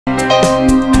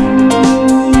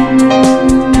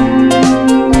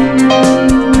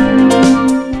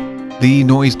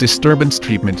noise disturbance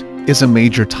treatment, is a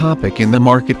major topic in the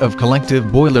market of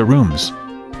collective boiler rooms.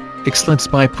 EXCILENCE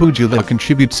by Poujoulat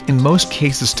contributes in most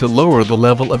cases to lower the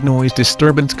level of noise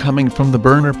disturbance coming from the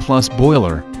burner plus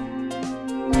boiler.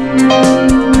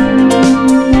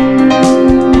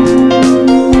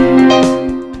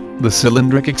 The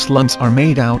cylindric EXCILENCE are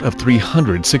made out of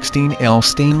 316L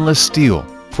stainless steel,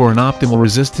 for an optimal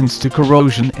resistance to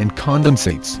corrosion and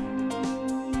condensates.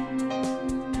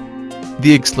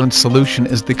 The EXCILENCE solution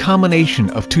is the combination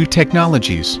of two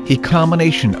technologies. A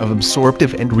combination of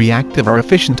absorptive and reactive are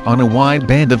efficient on a wide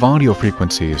band of audio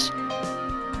frequencies.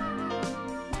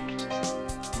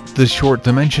 The short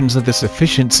dimensions of this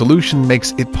efficient solution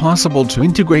makes it possible to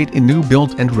integrate in new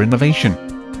build and renovation.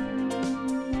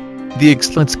 The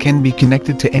EXCILENCE can be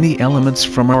connected to any elements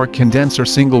from our condenser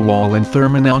single-wall and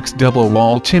Thermonox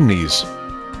double-wall chimneys.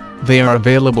 They are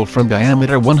available from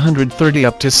diameter 130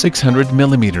 up to 600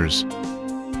 mm.